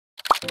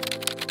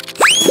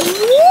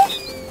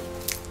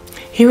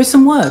Here are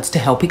some words to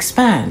help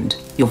expand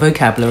your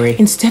vocabulary.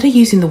 Instead of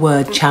using the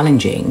word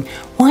challenging,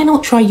 why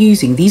not try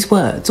using these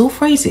words or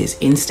phrases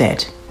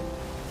instead?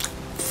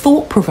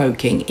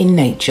 Thought-provoking in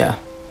nature.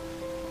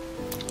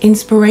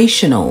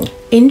 Inspirational,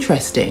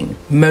 interesting,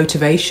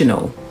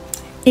 motivational,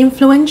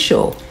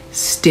 influential,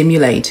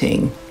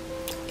 stimulating,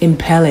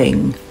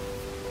 impelling,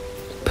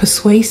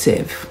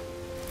 persuasive,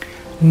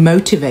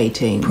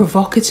 motivating,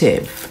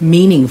 provocative,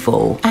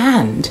 meaningful,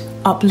 and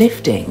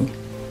uplifting.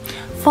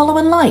 Follow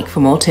and like for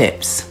more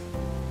tips.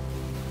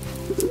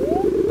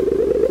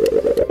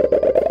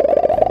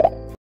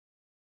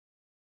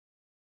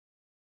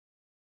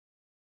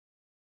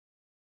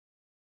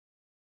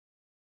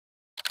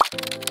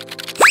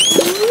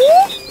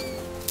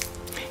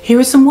 Here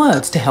are some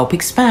words to help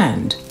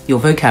expand your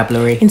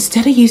vocabulary.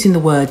 Instead of using the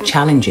word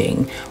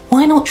challenging,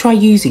 why not try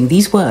using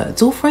these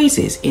words or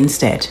phrases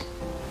instead?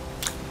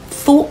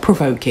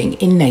 Thought-provoking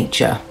in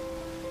nature.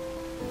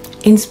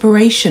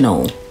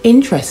 Inspirational,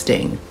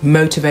 interesting,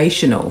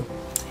 motivational,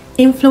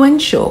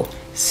 influential,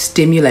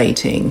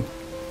 stimulating,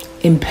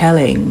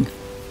 impelling,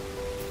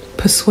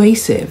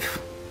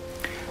 persuasive,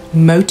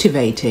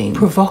 motivating,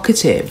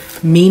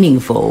 provocative,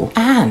 meaningful,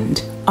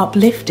 and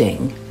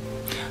uplifting.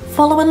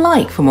 Follow and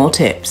like for more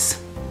tips.